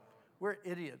 We're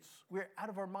idiots. We're out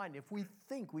of our mind. If we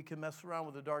think we can mess around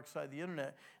with the dark side of the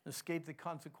internet and escape the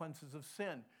consequences of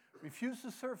sin, refuse to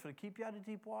surf it. Keep you out of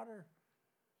deep water.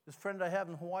 This friend I have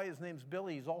in Hawaii, his name's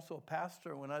Billy. He's also a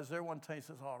pastor. When I was there one time, he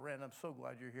says, oh, Rand, I'm so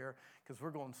glad you're here because we're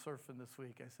going surfing this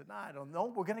week. I said, I don't know.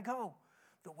 We're going to go.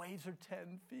 The waves are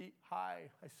 10 feet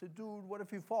high. I said, dude, what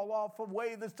if you fall off a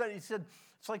wave this time? He said,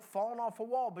 it's like falling off a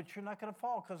wall, but you're not going to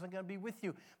fall because I'm going to be with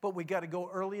you. But we got to go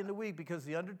early in the week because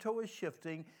the undertow is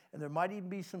shifting, and there might even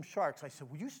be some sharks. I said,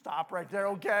 will you stop right there,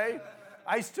 okay?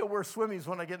 I still wear swimmies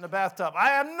when I get in the bathtub.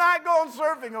 I am not going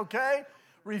surfing, okay?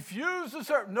 Refuse to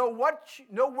surf. Know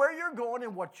where you're going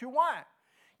and what you want.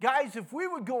 Guys, if we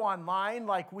would go online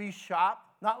like we shop,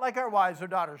 not like our wives or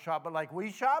daughters shop, but like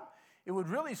we shop, it would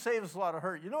really save us a lot of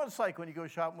hurt. You know what it's like when you go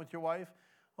shopping with your wife?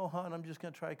 Oh, hon, I'm just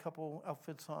going to try a couple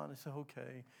outfits on. I said,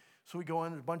 okay. So we go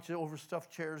in, there's a bunch of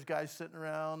overstuffed chairs, guys sitting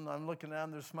around. I'm looking at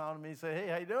them, they're smiling at me. Say, hey,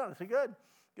 how you doing? I said, good.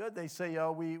 Good. They say,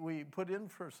 we put in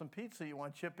for some pizza. You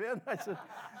want to chip in? I said,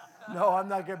 no, I'm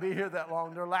not going to be here that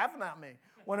long. They're laughing at me.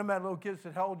 One of my little kids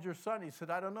said, how old's your son? He said,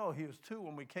 I don't know. He was 2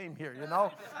 when we came here, you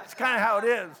know? It's kind of how it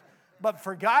is. But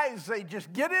for guys, they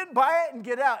just get in, buy it, and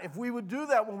get out. If we would do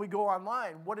that when we go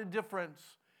online, what a difference.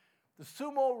 The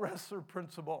sumo wrestler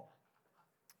principle.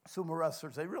 Sumo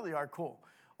wrestlers, they really are cool.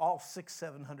 All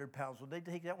 600-700 pounds. When they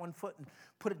take that one foot and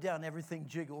put it down, everything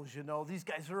jiggles, you know. These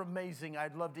guys are amazing.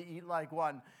 I'd love to eat like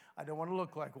one. I don't want to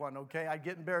look like one, okay? I'd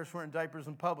get embarrassed wearing diapers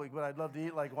in public, but I'd love to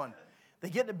eat like one.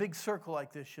 They get in a big circle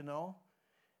like this, you know.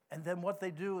 And then what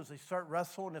they do is they start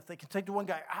wrestling. If they can take the one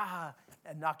guy,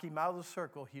 and knock him out of the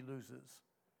circle, he loses.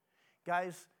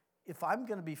 Guys, if I'm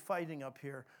going to be fighting up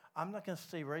here, I'm not going to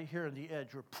stay right here on the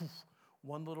edge where poof,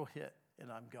 one little hit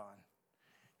and I'm gone.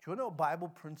 Do you know a Bible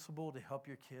principle to help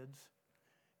your kids?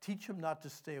 Teach them not to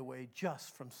stay away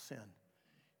just from sin.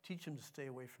 Teach them to stay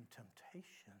away from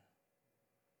temptation.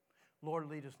 Lord,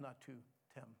 lead us not to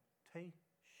temptation.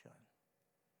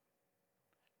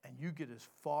 And you get as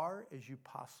far as you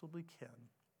possibly can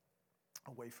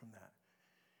away from that.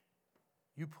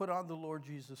 You put on the Lord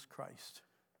Jesus Christ.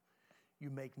 You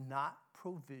make not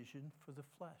provision for the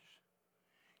flesh.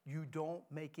 You don't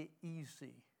make it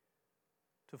easy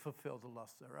to fulfill the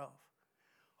lust thereof.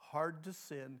 Hard to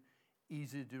sin,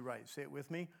 easy to do right. Say it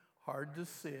with me. Hard to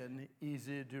sin,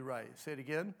 easy to do right. Say it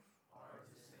again. Hard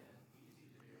to sin, easy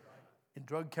to do right. In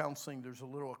drug counseling, there's a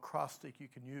little acrostic you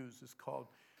can use. It's called,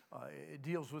 it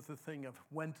deals with the thing of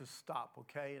when to stop,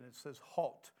 okay? And it says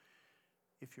halt.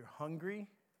 If you're hungry,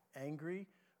 angry,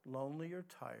 lonely, or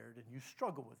tired, and you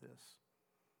struggle with this,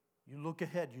 you look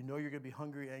ahead, you know you're going to be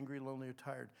hungry, angry, lonely, or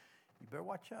tired, you better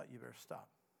watch out, you better stop.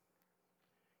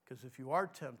 Because if you are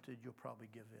tempted, you'll probably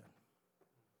give in.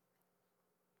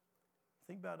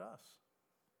 Think about us.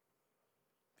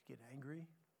 If you get angry,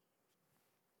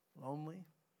 lonely,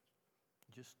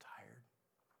 just tired,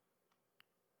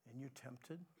 and you're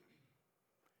tempted,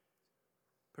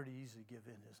 pretty easy to give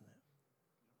in, isn't it?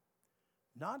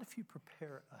 Not if you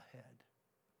prepare ahead.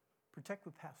 Protect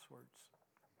with passwords.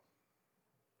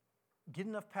 Get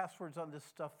enough passwords on this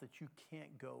stuff that you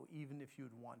can't go, even if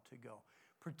you'd want to go.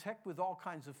 Protect with all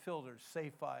kinds of filters,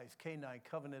 Safe Eyes, K9,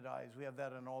 Covenant Eyes. We have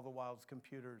that on all the Wild's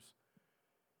computers.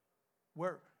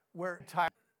 We're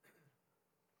tired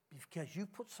because you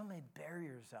put so many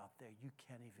barriers out there, you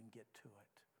can't even get to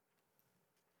it.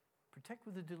 Protect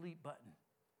with the delete button.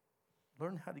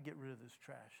 Learn how to get rid of this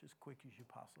trash as quick as you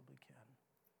possibly can.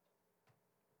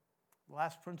 The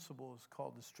last principle is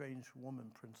called the strange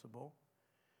woman principle.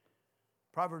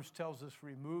 Proverbs tells us,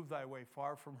 remove thy way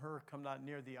far from her, come not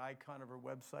near the icon of her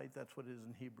website. That's what it is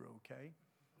in Hebrew, okay?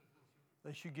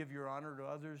 Lest you give your honor to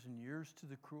others and yours to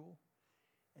the cruel.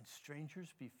 and strangers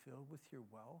be filled with your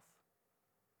wealth?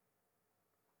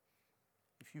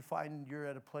 If you find you're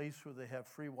at a place where they have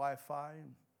free Wi-Fi,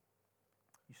 and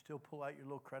you still pull out your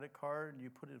little credit card and you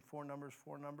put in 4 numbers,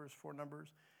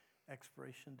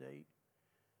 expiration date,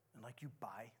 and like you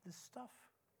buy this stuff,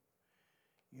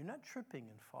 you're not tripping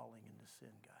and falling into sin,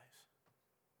 guys.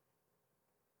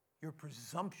 You're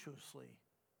presumptuously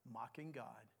mocking God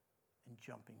and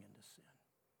jumping into sin.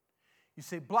 You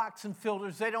say blocks and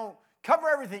filters, they don't cover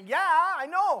everything. Yeah, I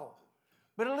know.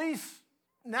 But at least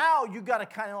now you got to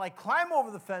kind of like climb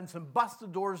over the fence and bust the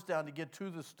doors down to get to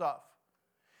the stuff.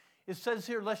 It says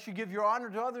here, lest you give your honor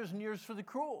to others and yours for the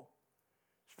cruel.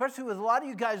 Especially with a lot of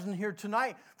you guys in here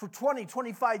tonight, for 20,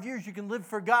 25 years you can live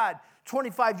for God.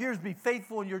 25 years be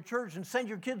faithful in your church and send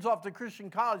your kids off to Christian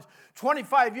college.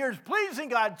 25 years pleasing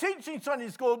God, teaching Sunday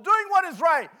school, doing what is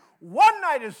right. One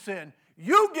night of sin,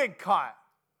 you get caught.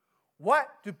 What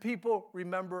do people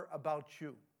remember about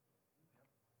you?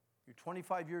 Your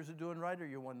 25 years of doing right or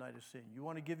your one night of sin? You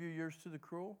want to give your years to the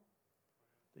cruel?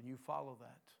 Then you follow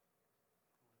that.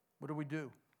 What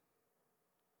do?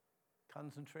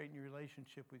 Concentrate in your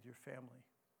relationship with your family.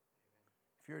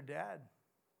 If you're a dad,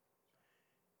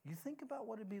 you think about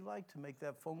what it'd be like to make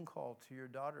that phone call to your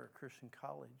daughter at Christian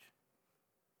college.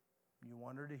 You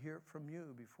want her to hear it from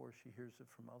you before she hears it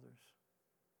from others.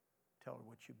 Tell her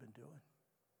what you've been doing.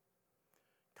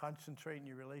 Concentrate in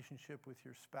your relationship with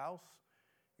your spouse,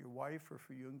 your wife, or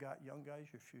for you young guys,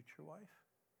 your future wife.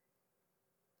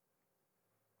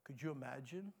 Could you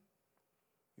imagine?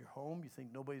 You're home, you think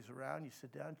nobody's around, you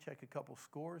sit down, check a couple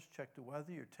scores, check the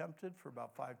weather, you're tempted for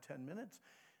about 5-10 minutes,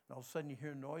 and all of a sudden you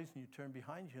hear noise and you turn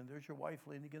behind you, and there's your wife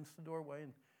leaning against the doorway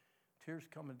and tears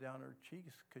coming down her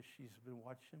cheeks because she's been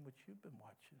watching what you've been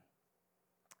watching.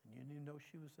 And you didn't know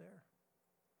she was there.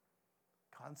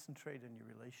 Concentrate on your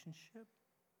relationship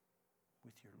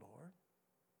with your Lord.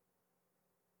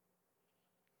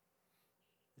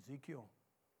 Ezekiel,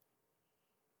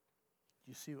 do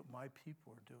you see what my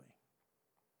people are doing?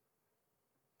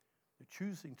 They're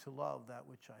choosing to love that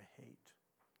which I hate.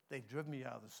 They've driven me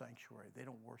out of the sanctuary. They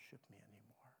don't worship me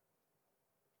anymore.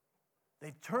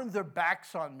 They've turned their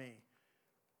backs on me,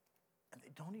 and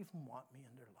they don't even want me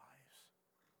in their lives.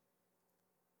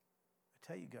 I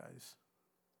tell you guys,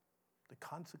 the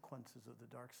consequences of the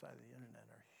dark side of the internet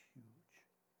are huge.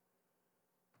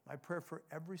 My prayer for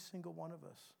every single one of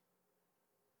us,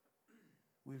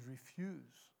 we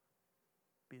refuse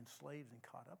being enslaved and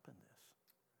caught up in this.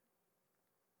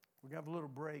 We're going to have a little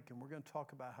break, and we're going to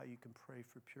talk about how you can pray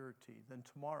for purity. Then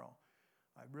tomorrow,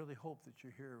 I really hope that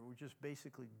you're here. We're just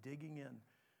basically digging in.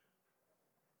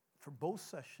 For both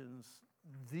sessions,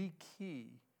 the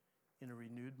key in a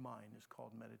renewed mind is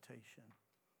called meditation.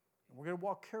 And we're going to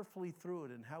walk carefully through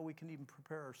it and how we can even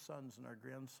prepare our sons and our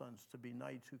grandsons to be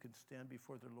knights who can stand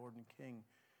before their Lord and King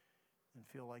and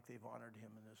feel like they've honored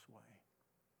him in this way.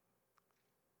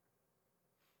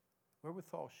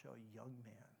 Wherewithal shall a young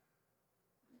man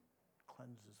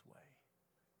cleanse his way,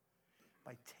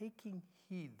 by taking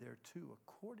heed thereto,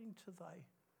 according to thy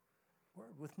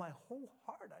word. With my whole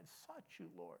heart I sought you,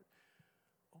 Lord.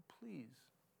 Oh, please,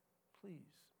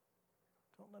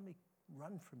 don't let me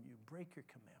run from you, break your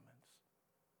commandments.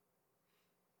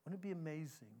 Wouldn't it be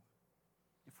amazing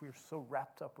if we were so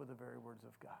wrapped up with the very words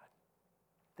of God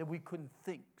that we couldn't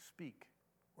think, speak,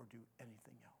 or do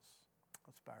anything else?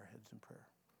 Let's bow our heads in prayer.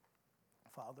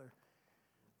 Father,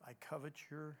 I covet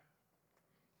your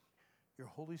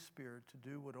Holy Spirit to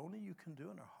do what only you can do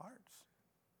in our hearts.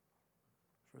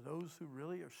 For those who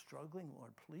really are struggling,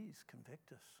 Lord, please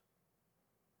convict us.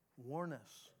 Warn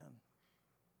us. And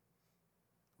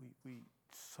we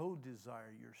so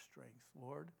desire your strength.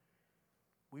 Lord,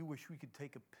 we wish we could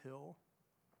take a pill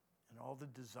and all the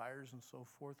desires and so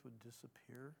forth would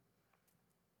disappear.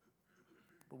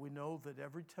 But we know that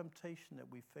every temptation that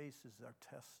we face is our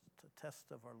a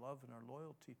test of our love and our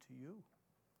loyalty to you.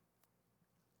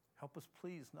 Help us,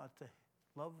 please, not to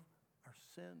love our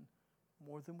sin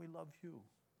more than we love you.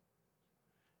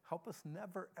 Help us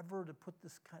never, ever to put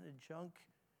this kind of junk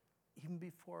even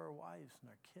before our wives and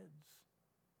our kids.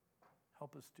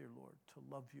 Help us, dear Lord, to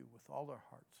love you with all our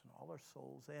hearts and all our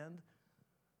souls and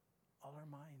all our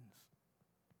minds.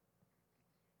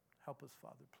 Help us,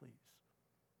 Father, please.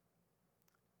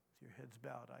 With your heads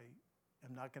bowed, I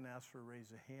am not going to ask for a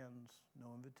raise of hands,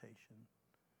 no invitation.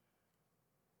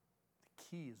 The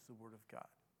key is the Word of God.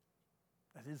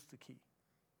 That is the key.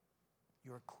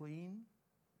 You're clean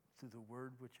through the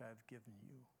word which I have given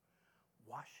you,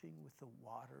 washing with the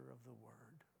water of the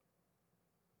word.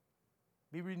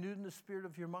 Be renewed in the spirit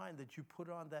of your mind, that you put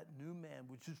on that new man,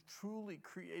 which is truly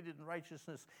created in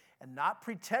righteousness, and not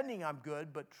pretending I'm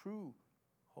good, but true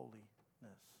holiness.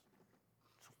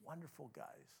 It's wonderful,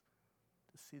 guys,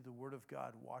 to see the Word of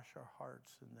God wash our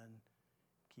hearts and then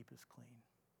keep us clean.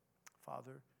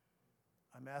 Father,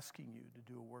 I'm asking you to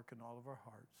do a work in all of our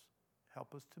hearts.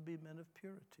 Help us to be men of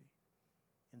purity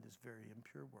in this very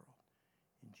impure world.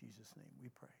 In Jesus' name we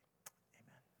pray.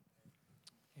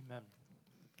 Amen. Amen.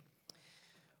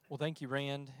 Well, thank you,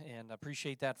 Rand, and I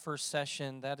appreciate that first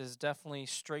session. That is definitely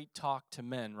straight talk to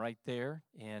men right there,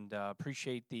 and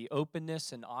appreciate the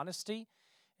openness and honesty,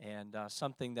 and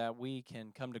something that we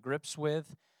can come to grips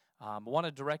with. I want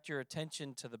to direct your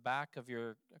attention to the back of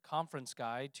your conference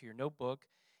guide, to your notebook,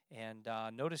 and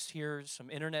notice here some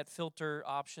internet filter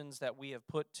options that we have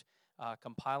put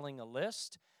compiling a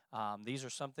list. These are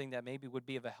something that maybe would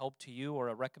be of a help to you or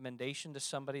a recommendation to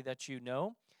somebody that you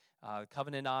know.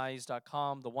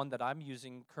 CovenantEyes.com, the one that I'm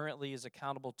using currently, is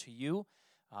accountable to you.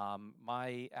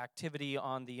 My activity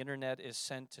on the internet is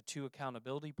sent to 2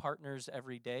 accountability partners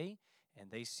every day, and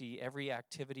they see every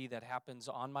activity that happens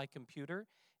on my computer,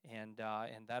 and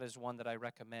that is one that I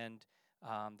recommend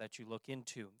that you look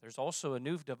into. There's also a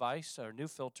new device, or new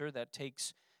filter, that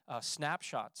takes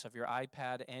snapshots of your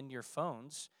iPad and your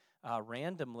phones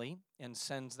randomly and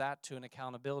sends that to an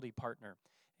accountability partner.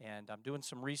 And I'm doing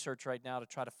some research right now to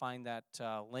try to find that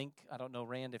link. I don't know,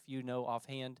 Rand, if you know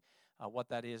offhand what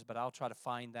that is, but I'll try to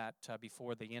find that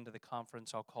before the end of the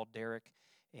conference. I'll call Derek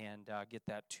and get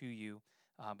that to you.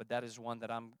 But that is one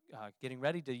that I'm getting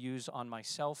ready to use on my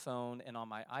cell phone and on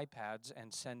my iPads,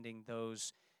 and sending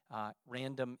those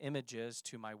random images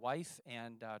to my wife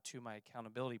and to my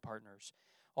accountability partners.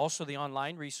 Also, the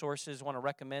online resources, I want to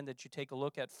recommend that you take a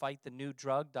look at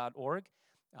fightthenewdrug.org.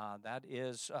 That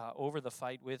is over the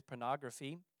fight with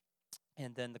pornography.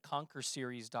 And then the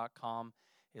conquerseries.com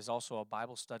is also a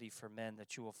Bible study for men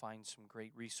that you will find some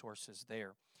great resources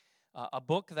there. A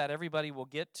book that everybody will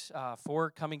get for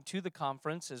coming to the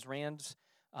conference is Rand's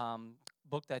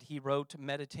book that he wrote,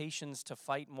 Meditations to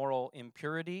Fight Moral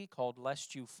Impurity, called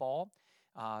Lest You Fall.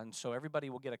 And so everybody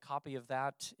will get a copy of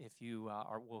that. If you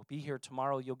will be here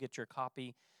tomorrow, you'll get your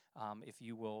copy. If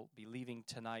you will be leaving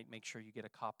tonight, make sure you get a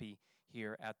copy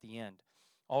here at the end.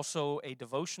 Also, a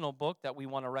devotional book that we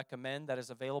want to recommend that is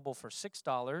available for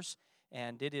 $6,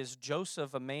 and it is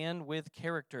Joseph, a Man with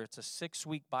Character. It's a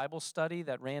 6-week Bible study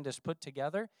that Rand has put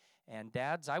together. And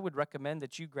dads, I would recommend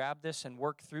that you grab this and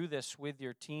work through this with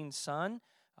your teen son,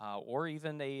 or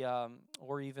even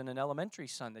an elementary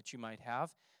son that you might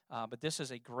have. But this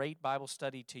is a great Bible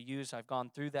study to use. I've gone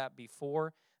through that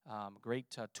before.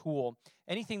 Great tool.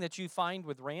 Anything that you find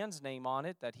with Rand's name on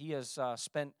it that he has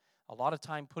spent a lot of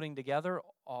time putting together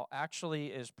actually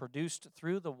is produced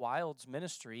through the Wilds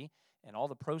Ministry, and all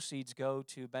the proceeds go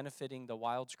to benefiting the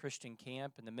Wilds Christian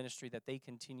Camp and the ministry that they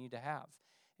continue to have.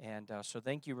 And so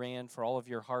thank you, Rand, for all of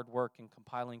your hard work in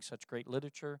compiling such great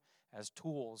literature as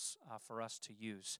tools for us to use.